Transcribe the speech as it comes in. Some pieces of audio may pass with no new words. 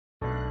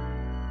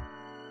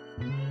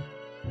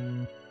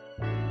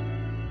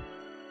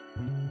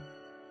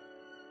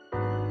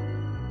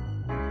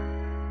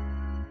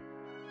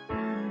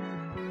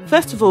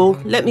First of all,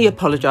 let me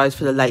apologise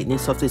for the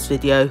lateness of this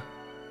video.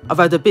 I've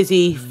had a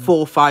busy 4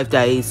 or 5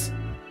 days,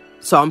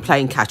 so I'm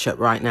playing catch up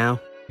right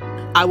now.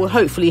 I will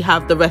hopefully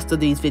have the rest of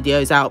these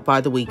videos out by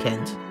the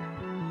weekend.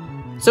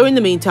 So in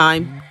the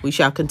meantime, we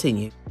shall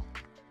continue.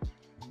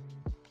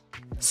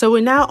 So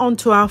we're now on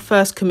to our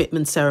first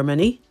commitment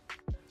ceremony.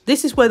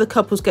 This is where the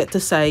couples get to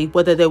say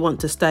whether they want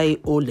to stay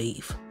or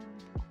leave.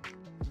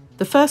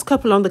 The first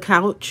couple on the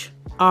couch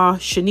are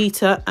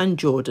Shanita and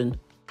Jordan.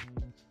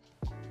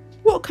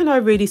 What can I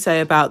really say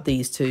about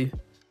these two?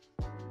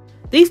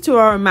 These two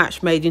are a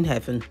match made in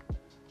heaven.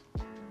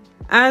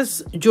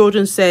 As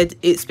Jordan said,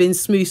 it's been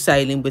smooth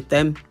sailing with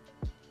them.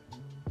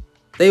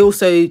 They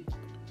also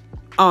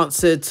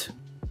answered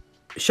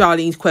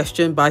Charlene's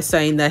question by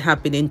saying they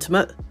have been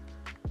intimate.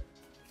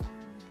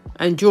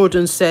 And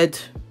Jordan said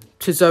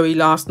to Zoe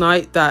last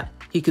night that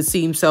he could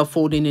see himself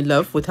falling in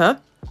love with her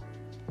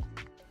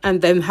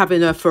and them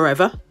having her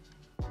forever.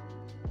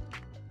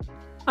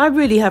 I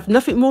really have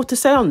nothing more to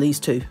say on these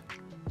two.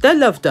 They're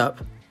loved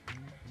up.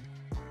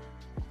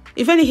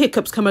 If any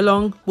hiccups come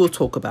along, we'll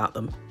talk about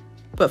them.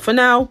 But for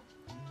now,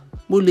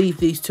 we'll leave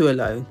these two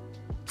alone.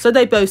 So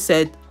they both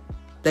said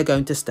they're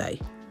going to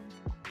stay.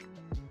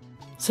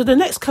 So the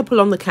next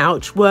couple on the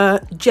couch were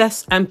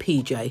Jess and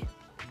PJ.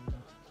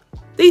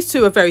 These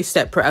two are very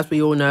separate, as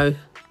we all know.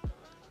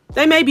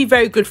 They may be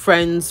very good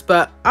friends,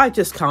 but I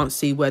just can't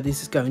see where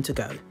this is going to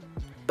go.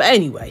 But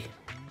anyway.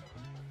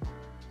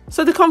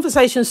 So the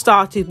conversation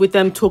started with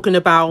them talking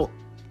about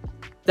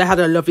they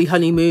had a lovely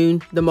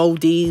honeymoon, the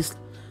Maldives,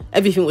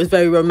 everything was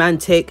very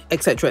romantic,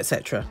 etc,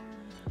 etc.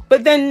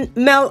 But then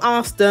Mel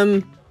asked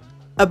them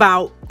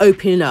about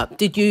opening up.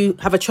 Did you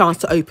have a chance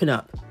to open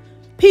up?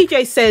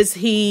 PJ says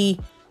he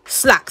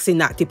slacks in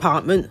that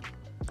department.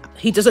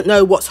 He doesn't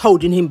know what's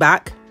holding him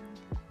back.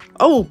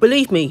 Oh,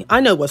 believe me, I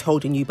know what's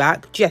holding you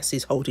back. Jess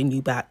is holding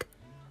you back.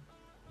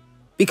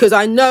 Because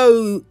I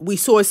know we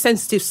saw a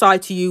sensitive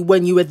side to you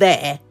when you were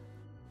there.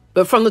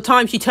 But from the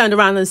time she turned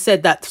around and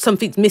said that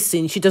something's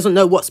missing, she doesn't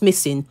know what's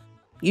missing,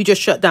 you just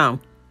shut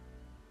down.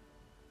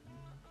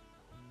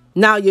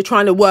 Now you're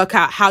trying to work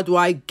out, how do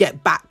I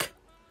get back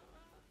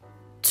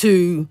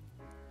to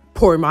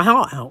pouring my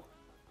heart out?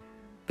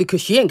 Because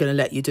she ain't going to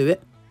let you do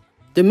it.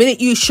 The minute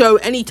you show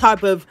any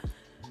type of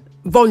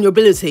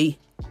vulnerability,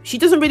 she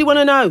doesn't really want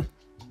to know.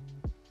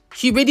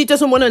 She really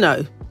doesn't want to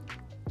know.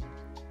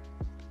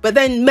 But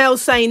then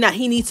Mel's saying that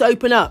he needs to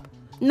open up.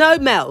 No,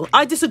 Mel,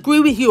 I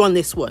disagree with you on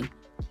this one.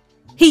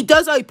 He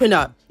does open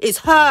up. It's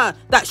her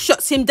that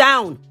shuts him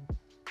down.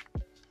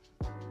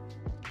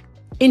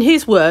 In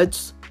his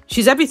words,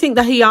 she's everything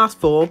that he asked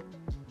for,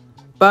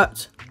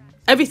 but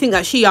everything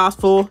that she asked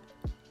for,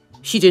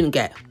 she didn't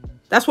get.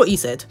 That's what he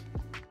said.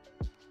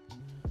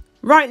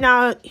 Right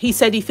now, he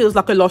said he feels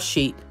like a lost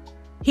sheep.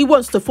 He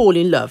wants to fall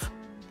in love.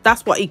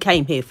 That's what he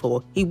came here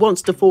for. He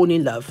wants to fall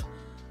in love.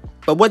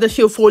 But whether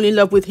she'll fall in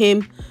love with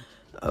him,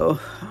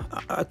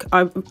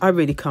 I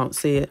really can't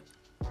see it.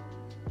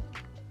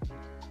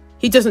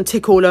 He doesn't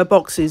tick all her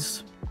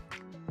boxes.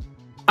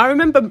 I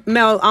remember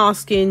Mel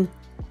asking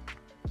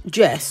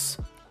Jess,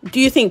 do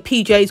you think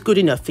PJ is good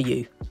enough for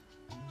you?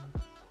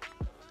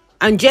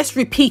 And Jess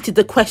repeated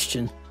the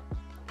question.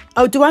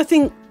 Oh, do I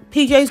think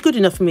PJ is good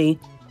enough for me?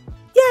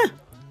 Yeah.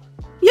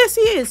 Yes,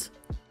 he is.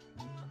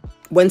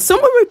 When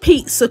someone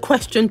repeats a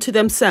question to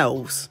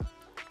themselves,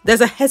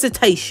 there's a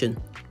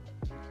hesitation.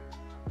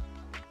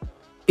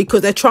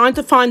 Because they're trying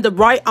to find the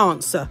right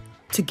answer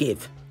to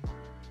give.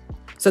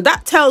 So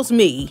that tells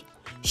me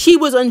she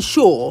was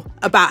unsure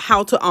about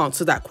how to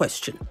answer that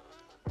question.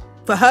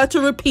 For her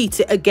to repeat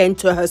it again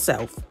to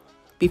herself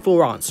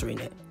before answering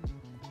it.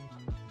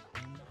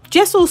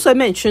 Jess also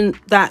mentioned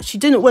that she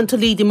didn't want to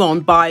lead him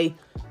on by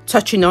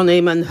touching on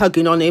him and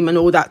hugging on him and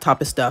all that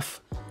type of stuff.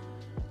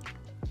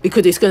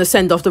 Because it's going to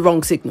send off the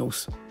wrong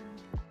signals.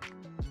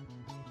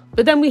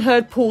 But then we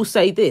heard Paul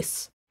say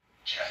this.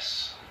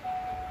 Jess,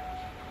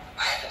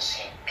 I haven't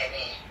seen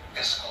any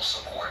physical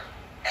support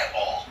at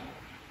all.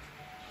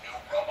 No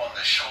rub on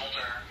the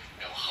shoulder,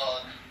 no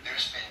hug.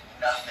 There's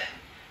been nothing.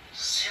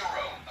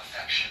 Zero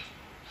affection.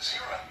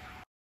 Zero.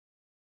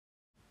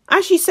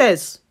 As she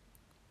says,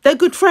 they're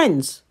good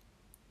friends.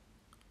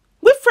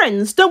 We're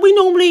friends. Don't we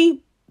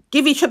normally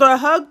give each other a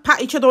hug,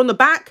 pat each other on the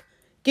back,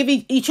 give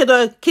each other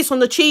a kiss on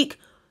the cheek?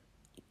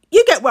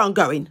 You get where I'm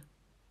going.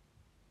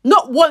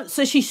 Not once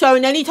has she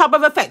shown any type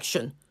of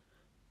affection.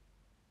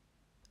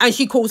 And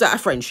she calls that a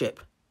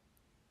friendship.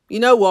 You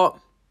know what?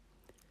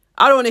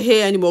 I don't want to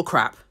hear any more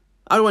crap.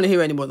 I don't want to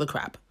hear any more of the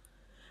crap.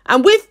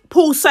 And with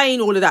Paul saying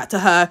all of that to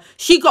her,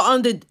 she got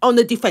on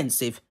the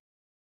defensive.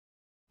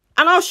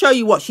 And I'll show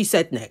you what she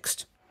said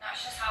next.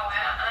 That's just how I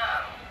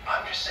am.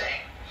 I'm just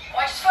saying.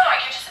 Well, I just feel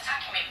like you're just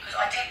attacking me because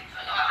I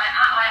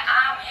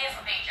am here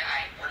for BJ.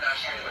 We're not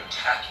here to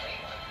attack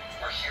anyone.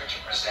 We're here to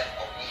present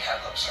what we have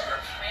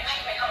observed. I mean, you're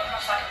making me come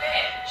across like a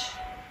bitch.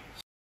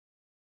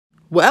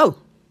 Well,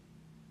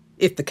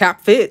 if the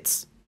cap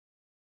fits.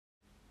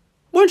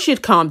 Once she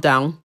had calmed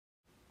down,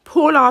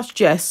 Paul asked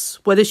Jess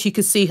whether she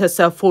could see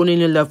herself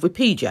falling in love with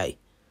PJ.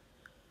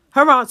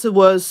 Her answer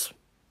was,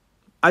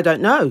 I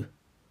don't know.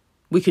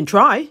 We can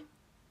try.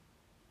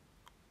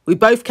 We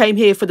both came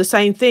here for the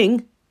same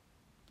thing.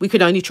 We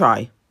can only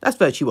try. That's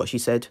virtually what she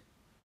said.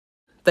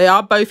 They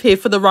are both here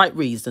for the right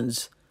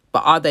reasons,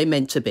 but are they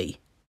meant to be?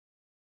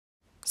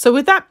 So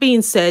with that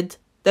being said,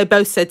 they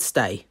both said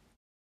stay.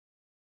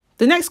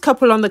 The next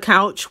couple on the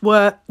couch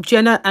were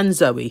Jenna and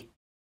Zoe.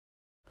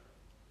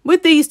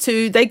 With these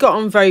two, they got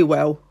on very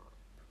well.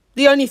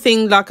 The only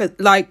thing,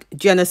 like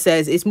Jenna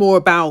says, is more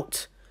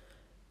about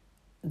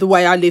the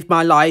way I live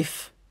my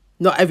life.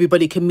 Not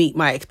everybody can meet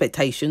my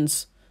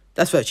expectations.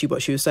 That's virtually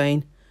what she was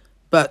saying.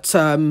 But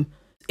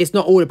it's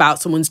not all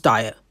about someone's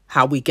diet,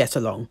 how we get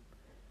along.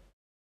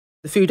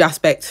 The food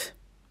aspect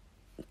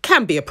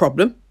can be a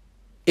problem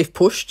if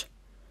pushed.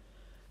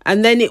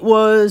 And then it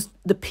was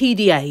the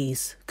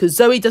PDAs, because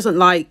Zoe doesn't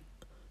like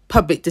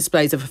public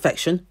displays of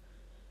affection,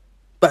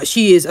 but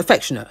she is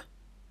affectionate,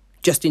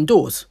 just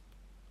indoors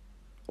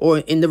or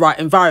in the right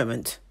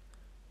environment,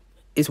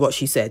 is what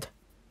she said.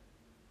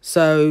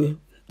 So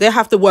they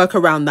have to work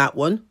around that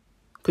one,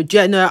 because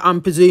Jenna, I'm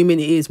presuming,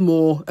 is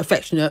more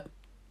affectionate,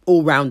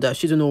 all-rounder.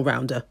 She's an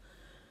all-rounder.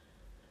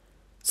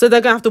 So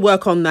they're going to have to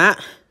work on that.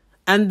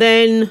 And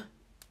then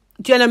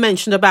Jenna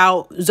mentioned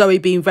about Zoe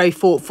being very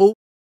thoughtful.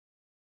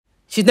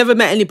 She's never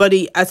met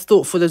anybody as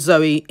thoughtful as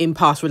Zoe in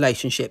past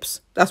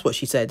relationships. That's what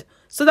she said.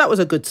 So that was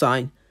a good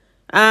sign.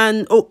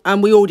 And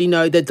we already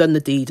know they'd done the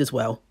deed as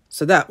well.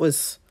 So that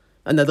was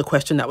another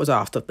question that was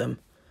asked of them.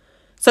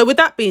 So with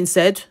that being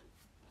said,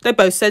 they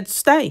both said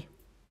stay.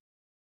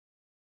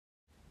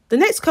 The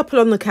next couple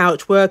on the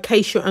couch were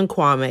Keisha and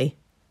Kwame.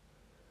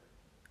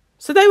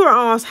 So they were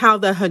asked how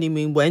their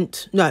honeymoon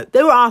went. No,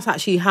 they were asked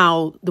actually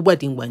how the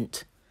wedding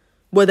went.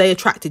 Were they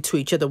attracted to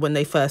each other when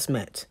they first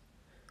met?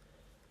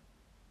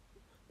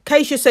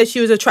 Keisha said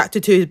she was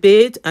attracted to his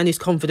beard and his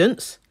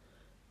confidence.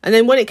 And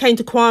then when it came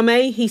to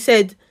Kwame, he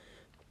said,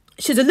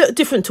 she's a little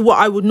different to what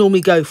I would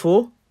normally go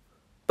for.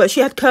 But she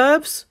had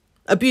curves,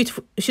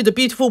 she's a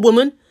beautiful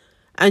woman,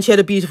 and she had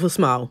a beautiful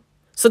smile.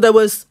 So there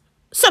was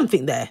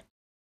something there.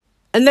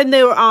 And then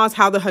they were asked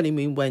how the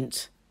honeymoon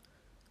went.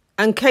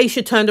 And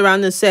Keisha turned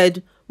around and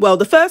said, well,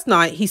 the first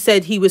night he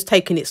said he was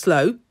taking it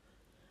slow.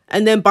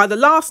 And then by the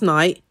last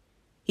night,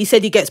 he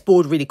said he gets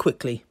bored really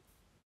quickly.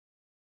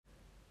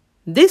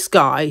 This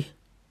guy,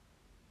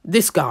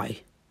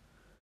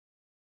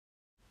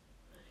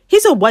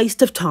 he's a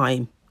waste of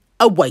time,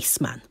 a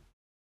waste man.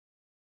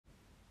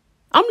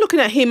 I'm looking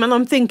at him and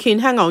I'm thinking,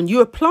 hang on,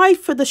 you applied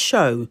for the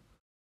show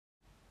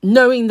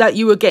knowing that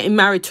you were getting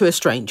married to a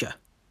stranger.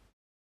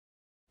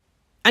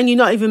 And you're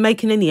not even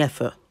making any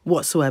effort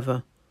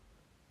whatsoever.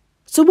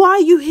 So why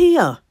are you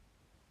here?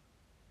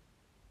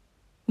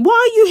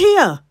 Why are you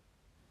here?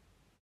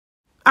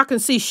 I can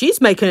see she's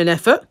making an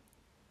effort,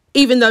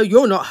 even though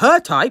you're not her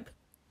type.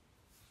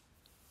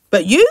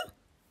 But you?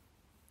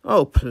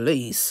 Oh,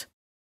 please.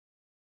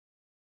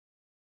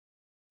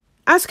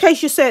 As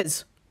Keisha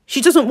says, she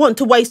doesn't want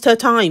to waste her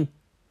time.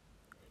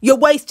 You're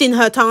wasting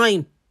her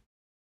time.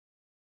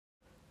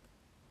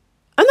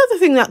 Another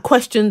thing that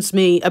questions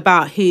me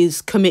about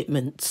his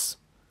commitments.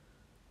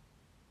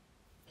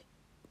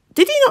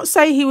 Did he not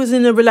say he was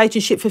in a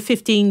relationship for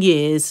 15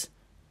 years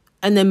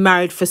and then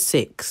married for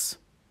 6?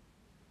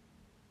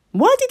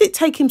 Why did it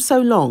take him so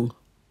long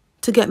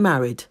to get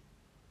married?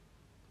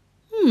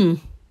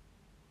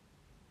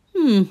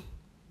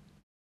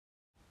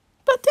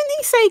 But didn't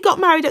he say he got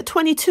married at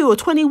 22 or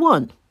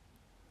 21?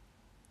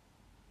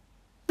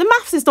 The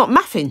maths is not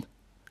mathing.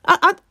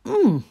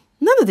 None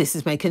of this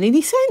is making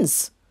any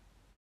sense.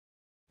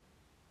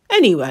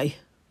 Anyway,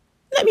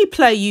 let me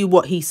play you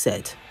what he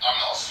said. I'm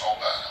not a slow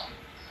burner.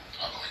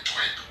 I'm going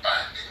twig,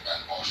 bang, bing,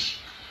 bang, bosh.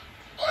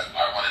 But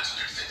I wanted to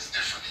do things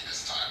differently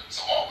this time.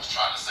 So what I was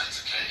trying to say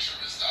to Keisha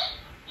is that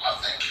I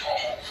think your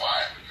whole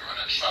vibe, you're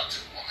an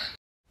attractive woman.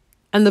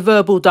 And the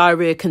verbal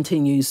diarrhea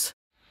continues.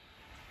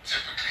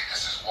 Typically,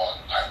 this is what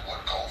I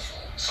would go for.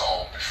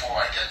 So before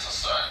I get to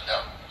certain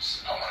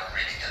levels, I want to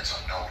really get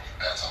to know you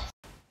better.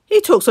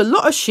 He talks a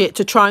lot of shit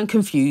to try and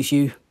confuse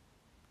you.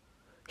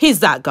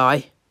 He's that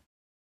guy.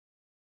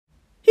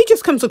 He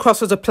just comes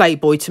across as a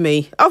playboy to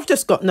me. I've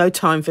just got no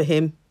time for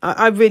him.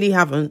 I really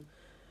haven't.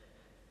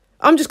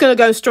 I'm just going to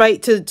go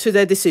straight to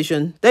their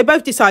decision. They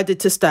both decided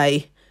to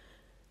stay.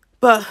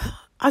 But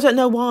I don't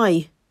know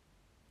why.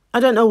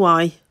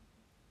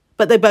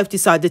 But they both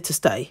decided to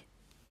stay.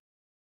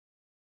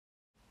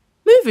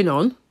 Moving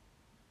on.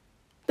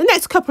 The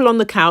next couple on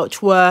the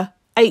couch were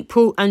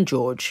April and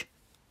George.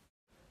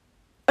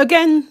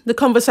 Again, the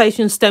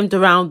conversation stemmed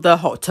around the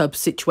hot tub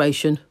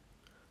situation.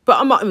 But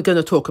I'm not even going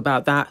to talk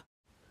about that.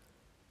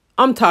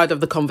 I'm tired of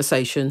the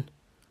conversation.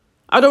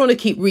 I don't want to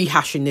keep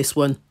rehashing this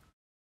one.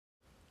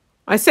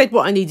 I said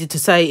what I needed to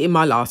say in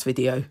my last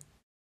video.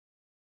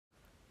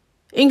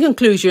 In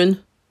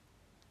conclusion,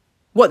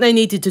 what they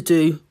needed to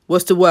do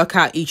was to work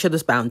out each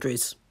other's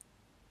boundaries.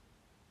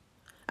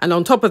 And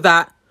on top of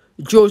that,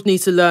 George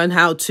needs to learn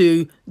how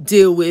to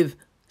deal with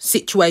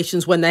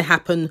situations when they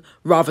happen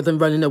rather than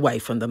running away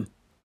from them.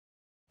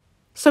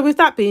 So with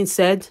that being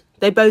said,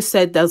 they both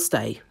said they'll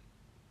stay.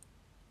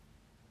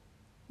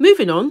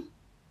 Moving on,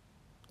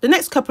 The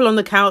next couple on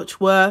the couch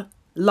were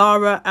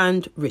Lara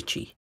and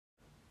Richie.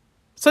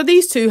 So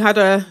these two had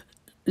a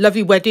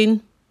lovely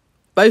wedding.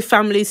 Both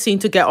families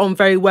seemed to get on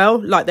very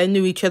well, like they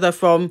knew each other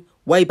from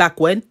way back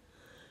when.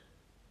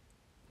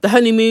 The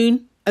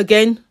honeymoon,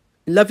 again,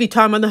 lovely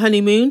time on the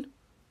honeymoon,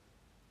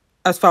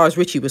 as far as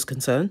Richie was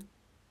concerned.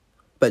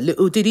 But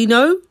little did he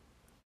know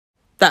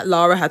that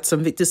Lara had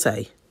something to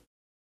say.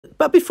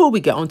 But before we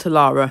get on to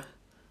Lara,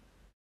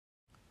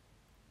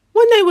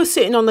 when they were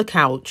sitting on the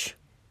couch,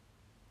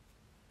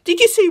 did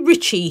you see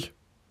Richie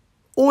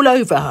all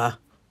over her?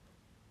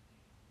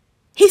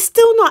 He's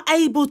still not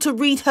able to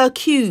read her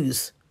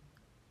cues,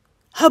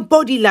 her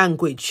body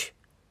language.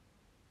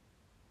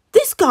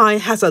 This guy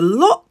has a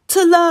lot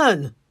to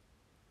learn.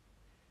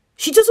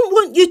 She doesn't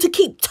want you to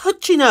keep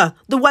touching her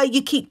the way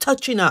you keep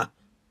touching her.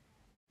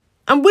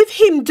 And with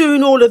him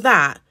doing all of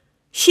that,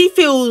 she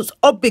feels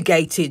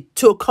obligated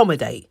to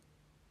accommodate.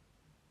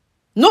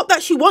 Not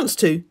that she wants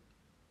to.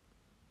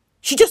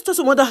 She just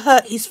doesn't want to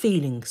hurt his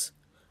feelings.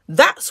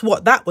 That's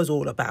what that was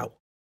all about.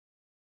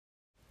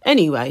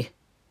 Anyway,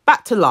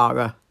 back to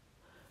Lara.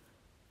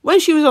 When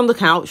she was on the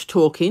couch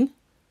talking,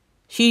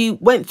 she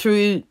went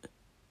through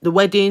the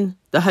wedding,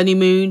 the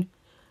honeymoon,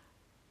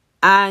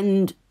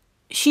 and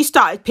she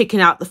started picking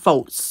out the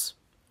faults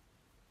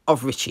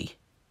of Richie.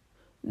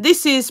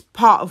 This is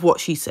part of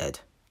what she said.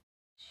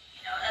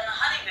 You know, in the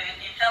honeymoon,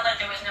 it felt like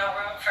there was no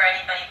room for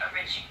anybody but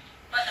Richie.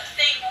 But the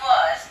thing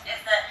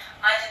is that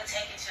I didn't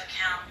take into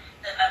account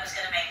that that was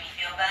going to make me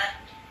feel bad.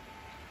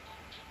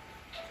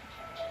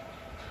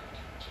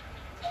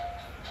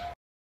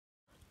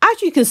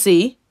 As you can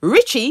see,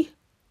 Richie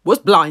was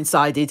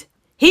blindsided.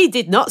 He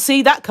did not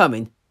see that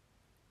coming.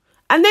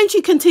 And then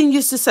she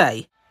continues to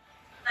say,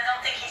 I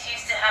don't think he's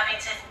used to having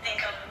to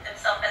think of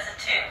himself as a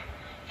two.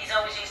 He's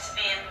always used to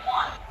being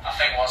one. I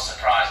think what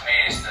surprised me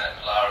is that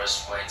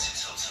Lara's waited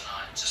till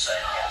tonight to say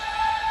that.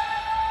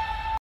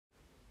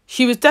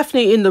 she was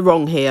definitely in the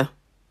wrong here.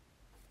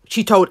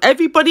 She told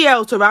everybody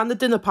else around the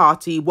dinner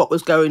party what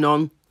was going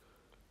on,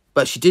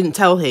 but she didn't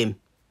tell him,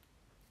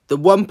 the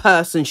one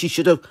person she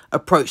should have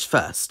approached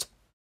first.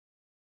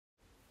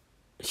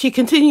 She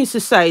continues to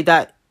say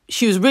that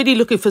she was really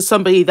looking for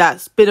somebody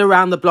that's been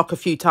around the block a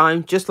few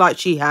times, just like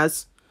she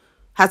has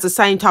the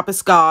same type of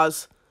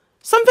scars,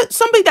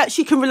 somebody that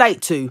she can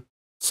relate to,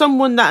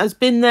 someone that has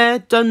been there,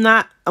 done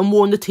that, and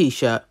worn the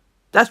t-shirt.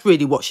 That's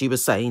really what she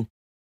was saying.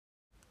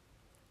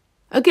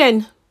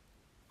 Again,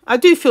 I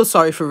do feel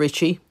sorry for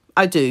Richie,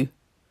 I do,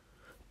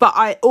 but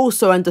I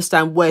also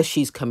understand where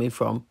she's coming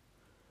from.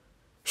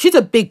 She's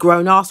a big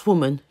grown-ass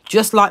woman,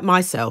 just like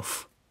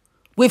myself,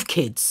 with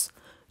kids,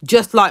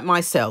 just like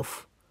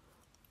myself.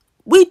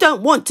 We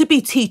don't want to be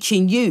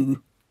teaching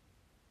you,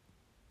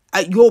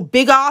 at your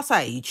big-ass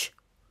age,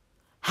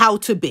 how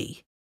to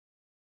be.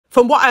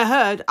 From what I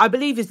heard, I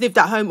believe he's lived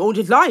at home all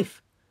his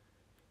life.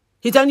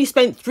 He's only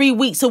spent 3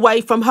 weeks away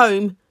from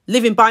home,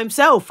 living by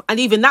himself, and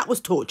even that was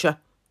torture.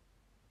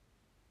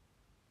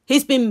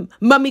 He's been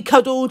mummy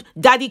cuddled,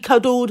 daddy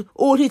cuddled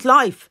all his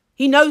life.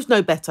 He knows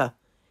no better.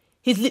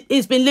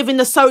 He's been living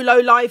the solo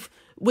life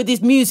with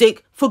his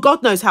music for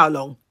God knows how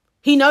long.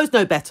 He knows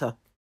no better.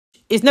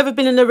 He's never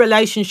been in a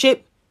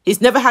relationship.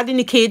 He's never had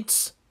any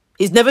kids.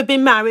 He's never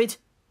been married.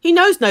 He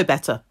knows no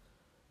better.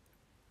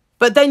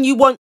 But then you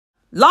want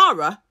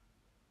Lara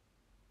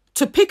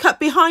to pick up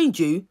behind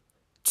you,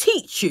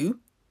 teach you,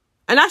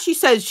 and as she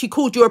says, she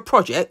called you a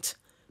project,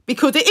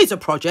 because it is a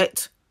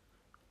project.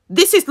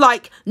 This is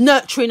like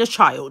nurturing a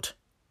child.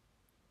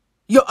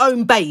 Your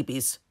own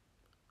babies.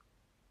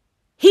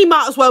 He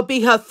might as well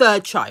be her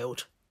third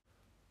child.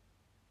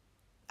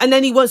 And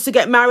then he wants to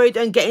get married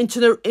and get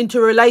into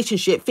a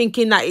relationship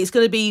thinking that it's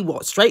going to be,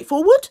 what,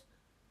 straightforward?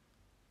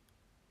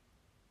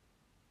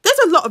 There's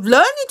a lot of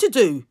learning to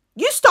do.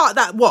 You start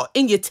that, what,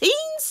 in your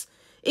teens?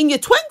 In your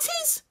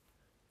 20s?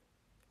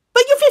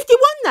 But you're 51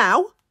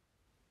 now.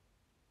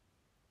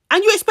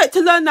 And you expect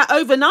to learn that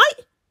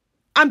overnight?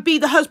 And be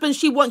the husband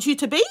she wants you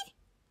to be?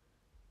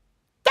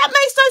 That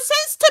makes no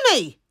sense to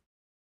me.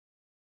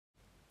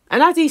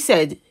 And as he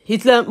said,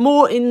 he's learnt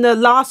more in the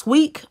last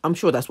week, I'm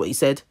sure that's what he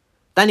said,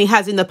 than he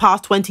has in the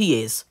past 20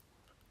 years.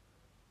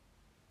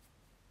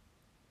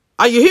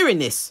 Are you hearing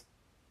this?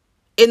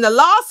 In the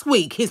last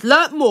week, he's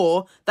learnt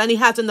more than he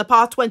has in the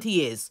past 20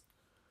 years.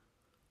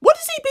 What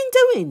has he been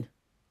doing?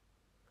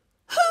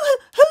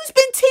 Who's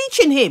been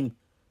teaching him?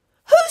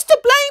 Who's to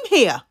blame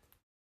here?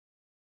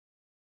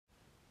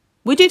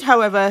 We did,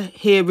 however,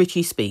 hear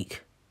Richie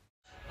speak.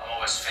 I'm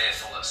always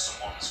fearful that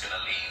someone's going to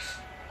leave,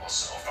 or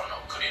if I'm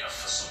not good enough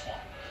for someone.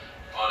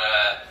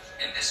 But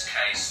in this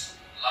case,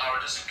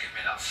 Lara doesn't give me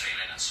that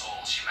feeling at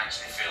all. She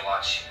makes me feel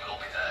like she will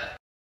be there.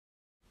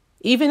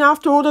 Even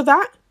after all of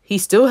that, he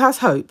still has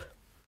hope.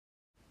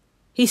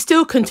 He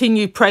still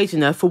continued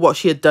praising her for what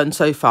she had done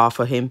so far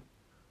for him,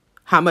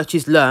 how much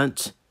he's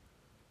learnt,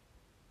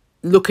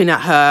 looking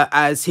at her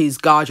as his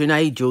guardian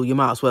angel, you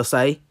might as well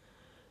say.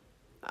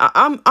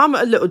 I'm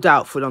a little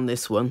doubtful on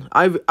this one.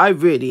 I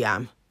really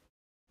am.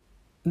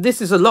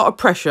 This is a lot of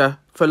pressure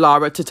for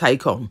Lara to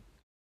take on.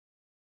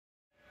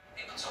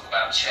 People talk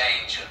about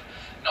change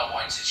and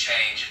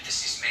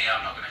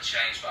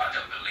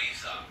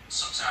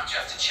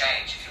have to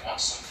change if you want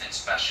something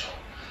special.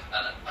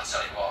 And I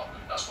tell you what,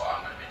 that's what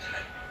I'm going to be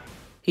doing.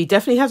 He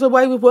definitely has a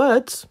way with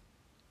words.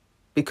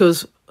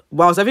 Because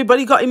whilst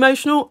everybody got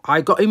emotional,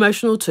 I got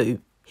emotional too,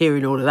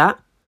 hearing all of that.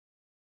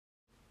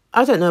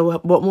 I don't know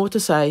what more to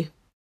say.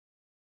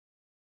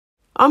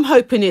 I'm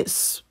hoping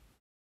it's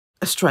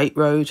a straight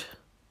road,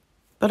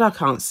 but I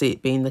can't see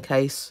it being the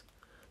case.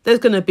 There's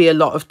going to be a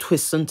lot of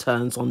twists and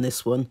turns on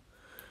this one.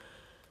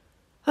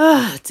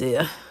 Ah,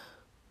 dear.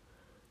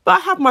 But I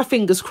have my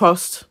fingers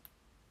crossed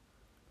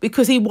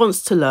because he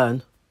wants to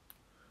learn.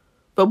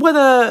 But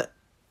whether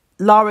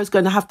Lara's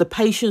going to have the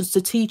patience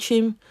to teach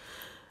him,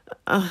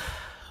 I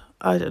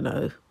don't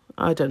know.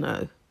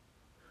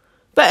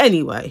 But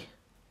anyway,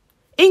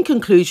 in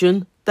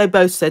conclusion, they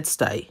both said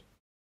stay.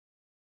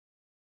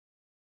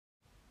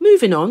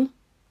 Moving on,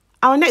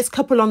 our next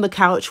couple on the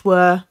couch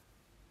were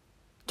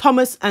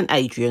Thomas and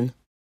Adrian.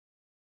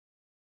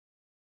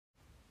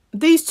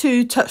 These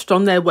two touched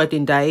on their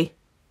wedding day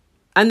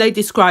and they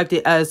described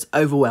it as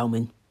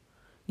overwhelming.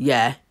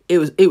 Yeah, it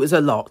was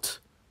a lot.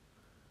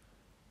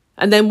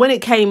 And then when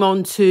it came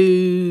on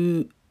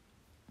to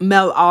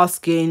Mel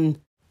asking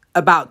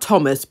about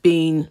Thomas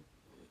being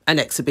an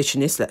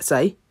exhibitionist, let's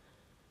say,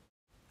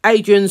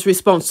 Adrian's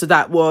response to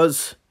that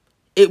was,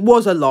 it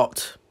was a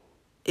lot.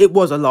 It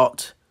was a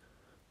lot.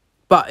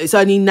 But it's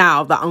only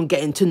now that I'm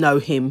getting to know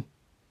him.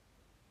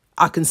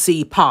 I can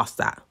see past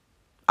that.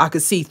 I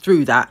can see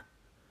through that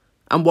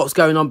and what's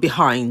going on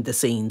behind the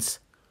scenes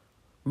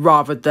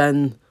rather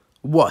than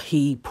what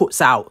he puts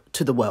out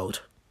to the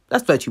world.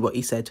 That's virtually what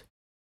he said.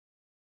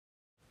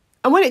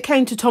 And when it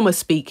came to Thomas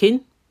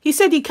speaking, he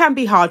said he can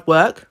be hard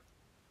work.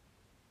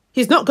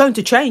 He's not going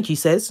to change, he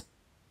says.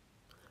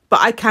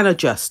 But I can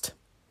adjust.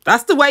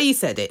 That's the way he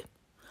said it.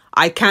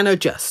 I can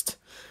adjust.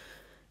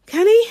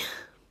 Can he?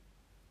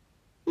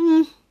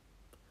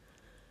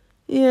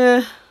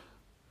 Yeah.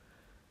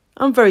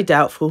 I'm very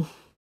doubtful.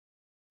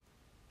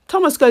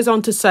 Thomas goes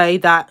on to say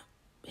that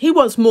he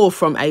wants more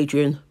from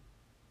Adrian.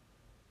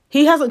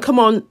 He hasn't come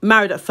on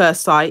Married at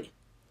First Sight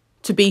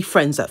to be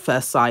friends at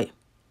first sight.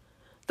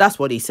 That's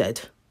what he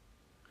said.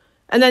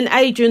 And then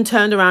Adrian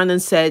turned around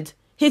and said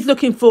he's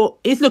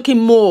looking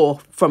more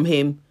from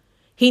him.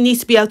 He needs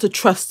to be able to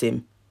trust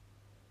him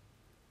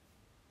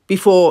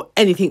before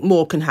anything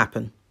more can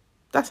happen.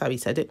 That's how he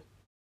said it.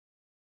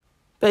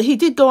 But he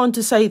did go on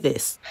to say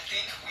this. I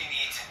think we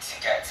need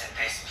to get to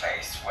this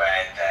place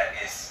where there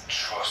is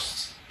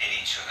trust in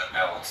each other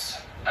built.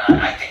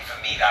 I think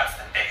for me that's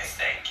the biggest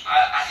thing.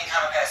 I think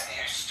I'm a person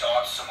who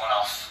starts someone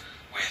off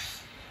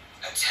with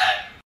a 10.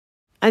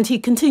 And he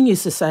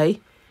continues to say,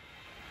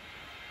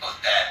 but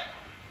then,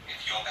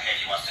 if your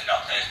behaviour wants to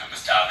knock those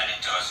numbers down, then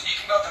it does. And you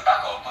can build them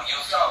back up, but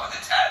you'll start with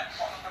a 10.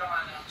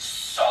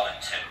 Solid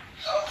 2.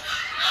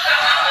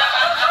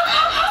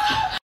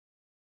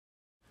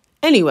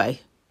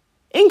 Anyway,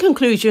 in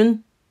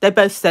conclusion, they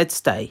both said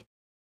stay.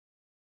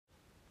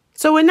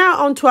 So we're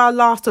now on to our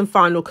last and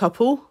final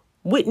couple,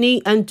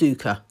 Whitney and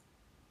Duca.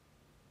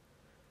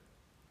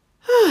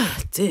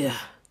 Ah, dear.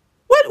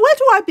 Where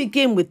do I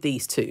begin with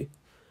these two?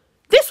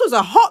 This was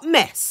a hot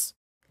mess.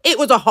 It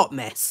was a hot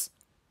mess.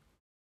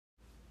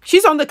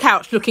 She's on the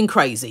couch looking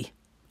crazy.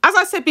 As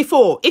I said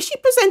before, if she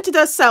presented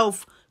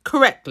herself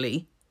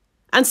correctly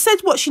and said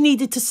what she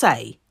needed to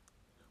say,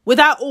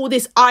 without all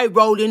this eye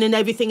rolling and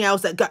everything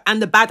else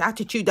and the bad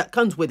attitude that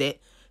comes with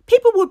it,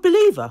 people would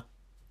believe her.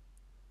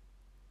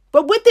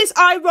 But with this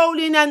eye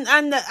rolling and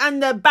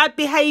the bad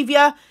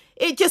behaviour,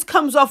 it just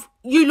comes off,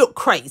 you look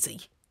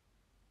crazy.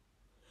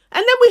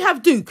 And then we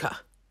have Duca.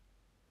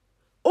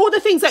 All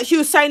the things that she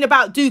was saying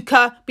about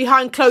Duca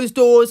behind closed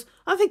doors,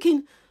 I'm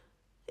thinking,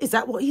 is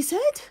that what he said?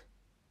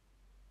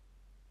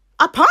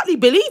 I partly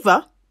believe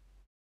her.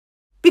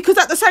 Because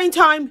at the same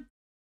time,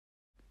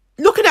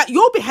 looking at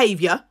your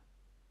behaviour,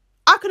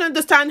 I can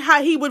understand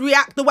how he would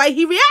react the way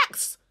he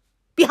reacts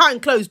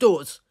behind closed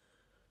doors.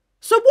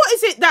 So what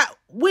is it that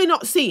we're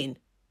not seeing?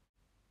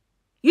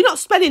 You're not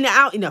spelling it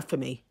out enough for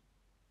me.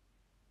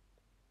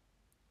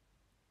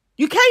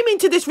 You came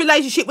into this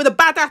relationship with a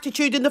bad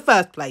attitude in the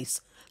first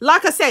place.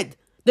 Like I said,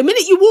 the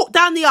minute you walked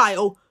down the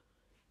aisle,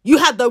 you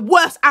had the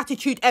worst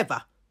attitude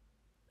ever.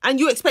 And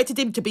you expected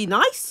him to be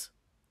nice?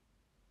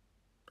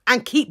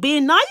 And keep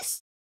being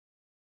nice?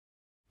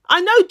 I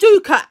know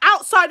Duca,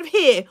 outside of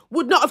here,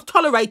 would not have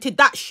tolerated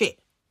that shit.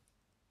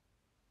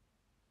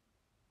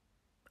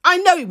 I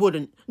know he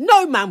wouldn't.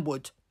 No man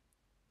would.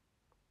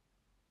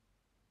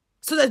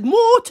 So there's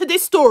more to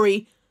this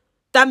story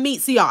than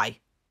meets the eye.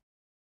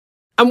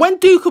 And when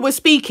Duca was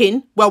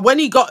speaking, well, when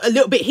he got a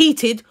little bit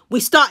heated, we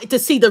started to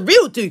see the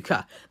real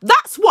Duca.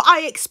 That's what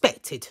I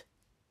expected.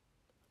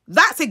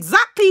 That's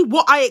exactly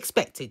what I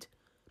expected.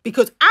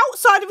 Because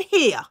outside of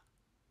here,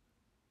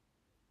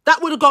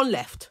 that would have gone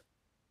left.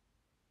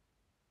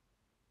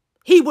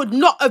 He would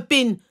not have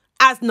been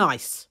as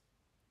nice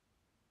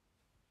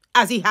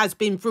as he has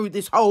been through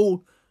this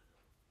whole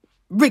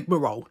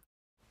rigmarole.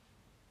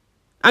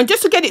 And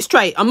just to get it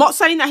straight, I'm not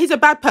saying that he's a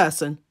bad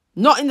person.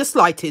 Not in the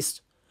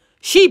slightest.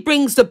 She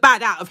brings the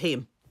bad out of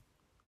him.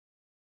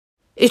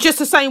 It's just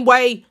the same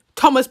way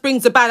Thomas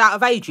brings the bad out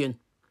of Adrian.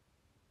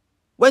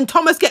 When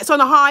Thomas gets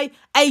on a high,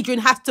 Adrian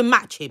has to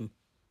match him.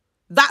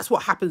 That's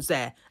what happens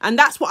there. And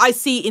that's what I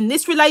see in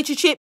this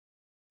relationship.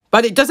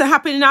 But it doesn't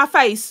happen in our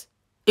face.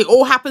 It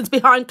all happens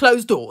behind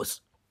closed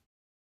doors.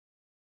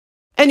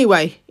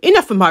 Anyway,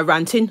 enough of my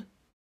ranting.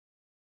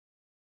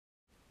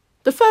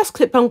 The first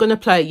clip I'm going to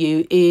play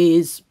you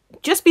is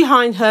just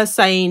behind her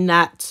saying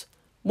that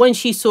when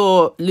she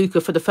saw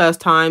Luca for the first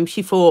time,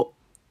 she thought,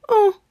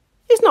 oh,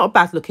 he's not a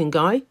bad looking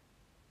guy.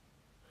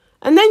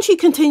 And then she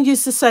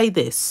continues to say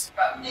this.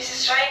 But he's a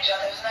stranger,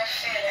 there was no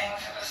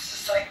feelings, it was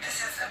just like,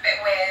 this is a bit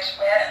weird,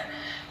 where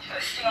you've got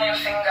this thing on your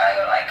finger,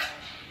 you're like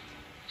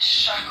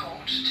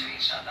shackled to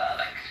each other,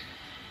 like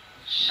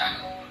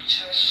shackled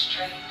to a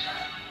stranger.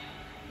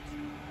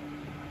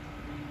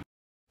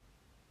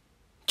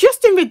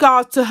 Just in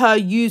regards to her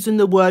using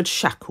the word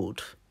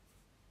shackled,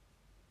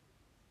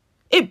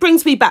 it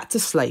brings me back to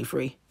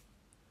slavery.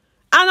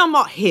 And I'm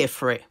not here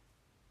for it.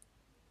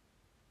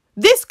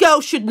 This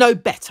girl should know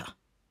better.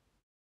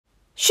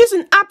 She's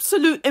an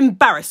absolute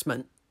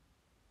embarrassment.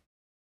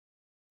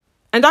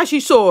 And as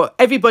you saw,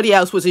 everybody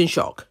else was in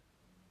shock.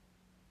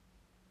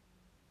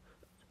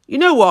 You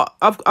know what?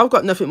 I've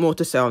got nothing more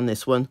to say on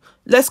this one.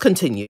 Let's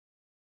continue.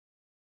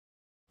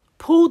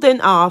 Paul then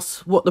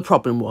asks what the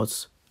problem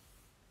was.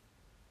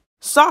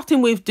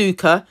 Starting with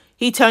Duca,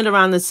 he turned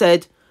around and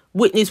said,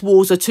 Whitney's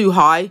walls are too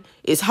high.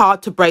 It's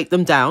hard to break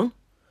them down.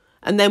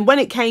 And then when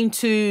it came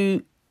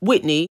to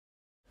Whitney,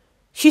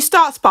 she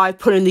starts by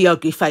pulling the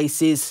ugly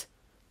faces,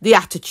 the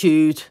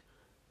attitude,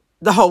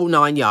 the whole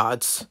 9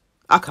 yards.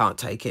 I can't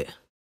take it.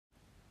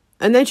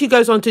 And then she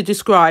goes on to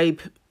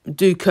describe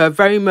Duca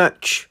very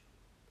much.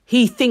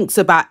 He thinks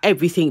about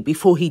everything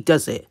before he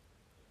does it.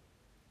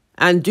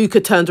 And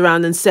Duca turned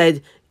around and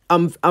said,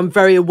 I'm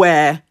very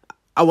aware.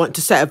 He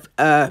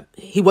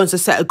wants to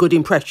set a good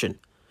impression.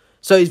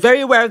 So he's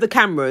very aware of the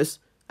cameras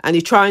and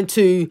he's trying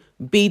to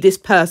be this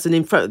person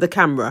in front of the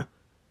camera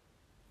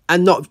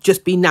and not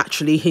just be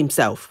naturally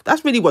himself.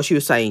 That's really what she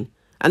was saying.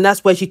 And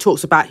that's where she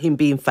talks about him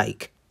being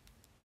fake.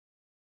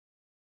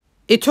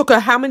 It took her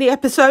how many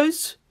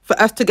episodes for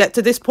us to get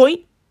to this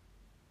point?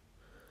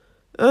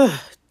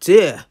 Oh,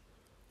 dear.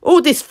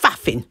 All this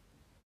faffing.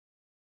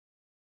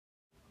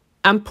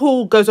 And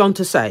Paul goes on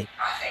to say,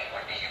 I think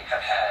Whitney, you have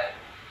had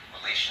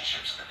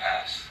relationships in the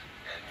past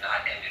that have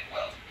not ended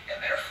well, and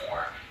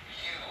therefore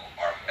you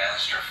are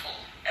masterful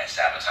at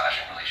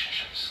sabotaging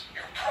relationships.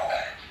 You're pro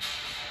at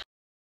it.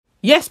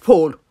 Yes,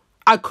 Paul,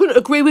 I couldn't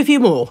agree with you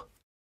more.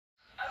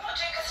 I'm not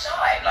Duca's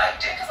type, like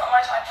Duca's not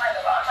my type either,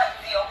 but I'm like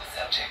the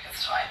opposite of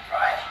Duca's type,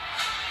 right?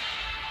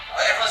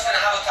 Well, everyone's going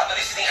to have a type, but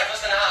this is the thing,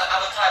 everyone's going to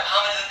have a type. How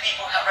many of the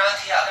people around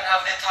here are going to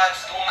have their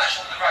types that all match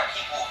up with the right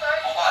people?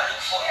 Or what I look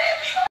for in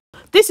people?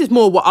 This is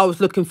more what I was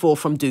looking for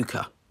from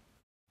Duca.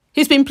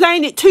 He's been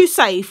playing it too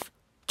safe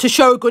to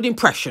show a good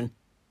impression.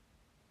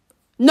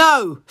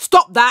 No,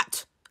 stop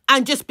that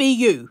and just be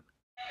you.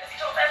 He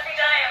talks every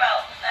day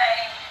about,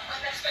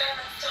 with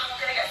experiments, I'm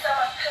going to get so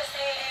much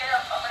pussy,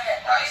 I'm going to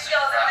get these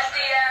girls in my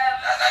DM.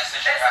 That's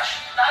such a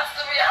passion. That's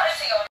the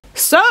reality of it.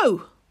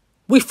 So,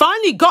 we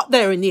finally got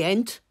there in the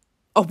end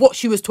of what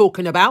she was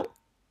talking about.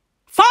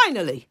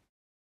 Finally.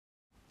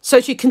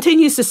 So she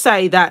continues to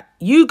say that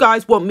you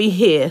guys want me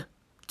here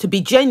to be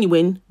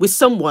genuine with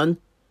someone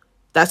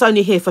that's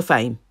only here for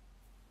fame.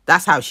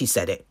 That's how she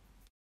said it.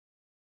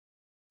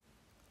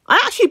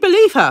 I actually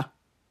believe her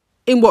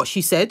in what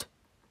she said,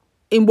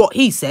 in what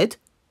he said.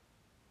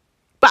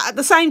 But at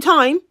the same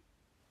time,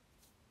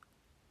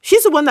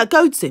 she's the one that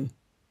goads him,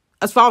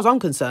 as far as I'm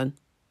concerned.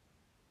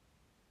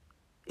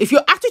 If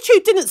your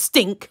attitude didn't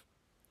stink,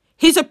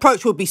 his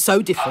approach would be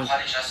so different. I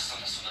apologize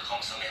for some of the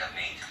comments I may have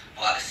made,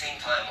 but at the same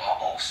time, I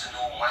also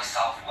know my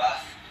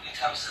self-worth in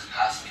terms of the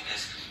person,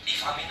 because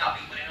if I may not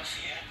be good enough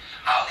for you,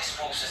 out of this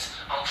process,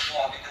 I'm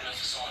sure I'll be good enough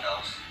for someone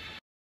else.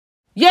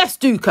 Yes,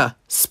 Duca,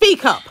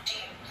 speak up. Do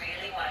you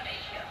really want to be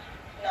here?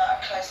 No,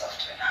 I'm closed off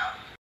to it now.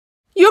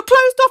 You're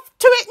closed off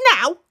to it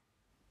now?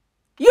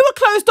 You were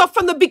closed off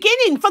from the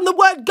beginning, from the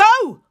word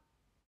go.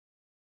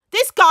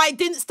 This guy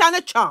didn't stand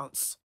a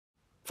chance.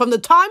 From the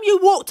time you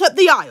walked up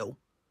the aisle,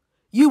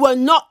 you were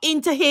not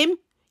into him.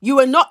 You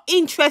were not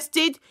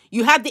interested.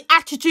 You had the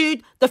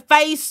attitude, the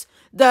face,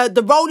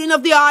 the rolling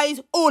of the eyes,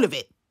 all of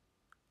it.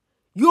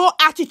 Your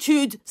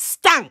attitude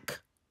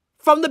stank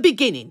from the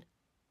beginning.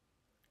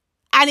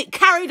 And it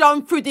carried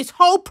on through this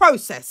whole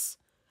process.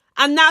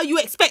 And now you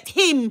expect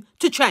him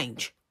to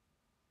change.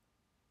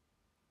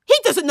 He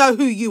doesn't know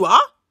who you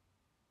are.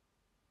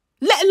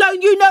 Let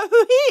alone you know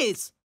who he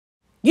is.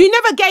 You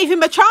never gave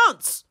him a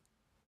chance.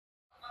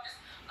 I'm just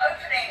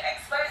opening,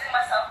 exposing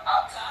myself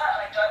up to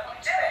her, and I don't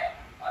want to do it.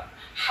 I've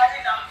had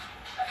enough.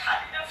 I've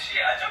had enough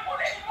shit. I don't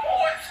want any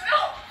more. It's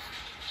enough.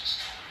 Just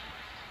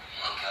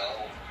let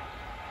go.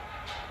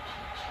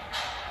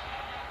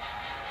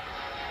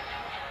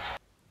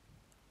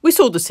 We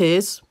saw the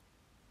tears.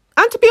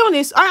 And to be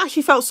honest, I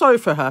actually felt sorry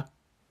for her.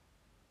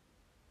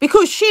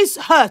 Because she's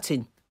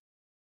hurting.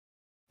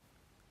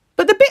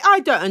 But the bit I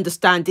don't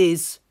understand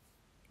is,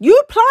 you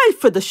applied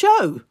for the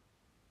show.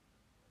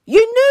 You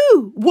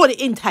knew what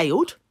it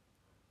entailed,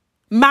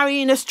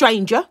 marrying a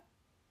stranger.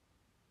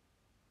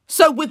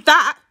 So with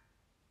that,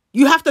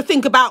 you have to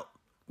think about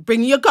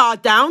bringing your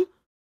guard down,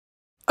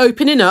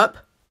 opening up,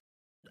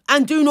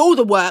 and doing all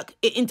the work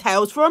it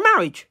entails for a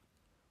marriage.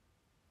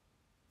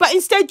 But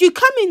instead you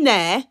come in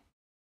there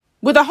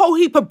with a whole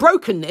heap of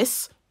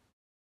brokenness,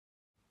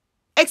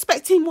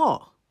 expecting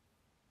what?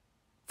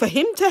 For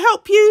him to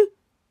help you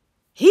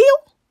heal?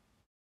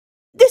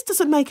 This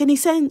doesn't make any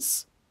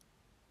sense.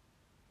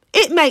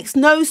 It makes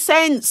no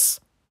sense.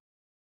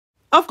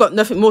 I've got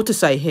nothing more to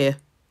say here.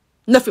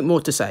 Nothing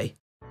more to say.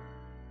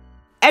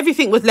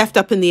 Everything was left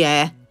up in the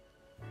air.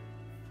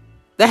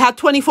 They had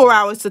 24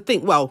 hours to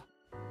think. Well,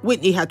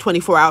 Whitney had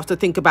 24 hours to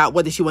think about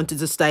whether she wanted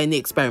to stay in the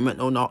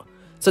experiment or not.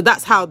 So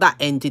that's how that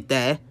ended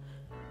there.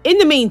 In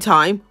the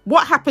meantime,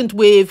 what happened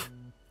with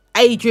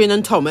Adrian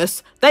and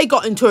Thomas? They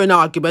got into an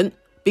argument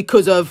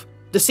because of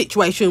the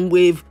situation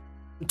with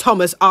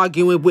Thomas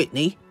arguing with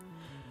Whitney.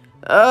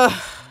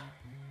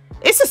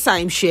 It's the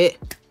same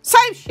shit.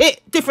 Same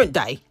shit, different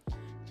day.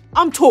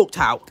 I'm talked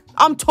out.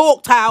 I'm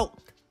talked out.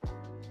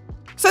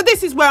 So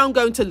this is where I'm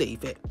going to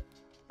leave it.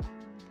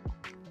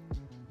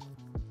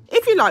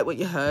 If you like what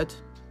you heard,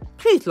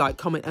 please like,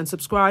 comment and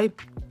subscribe.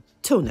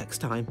 Till next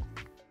time.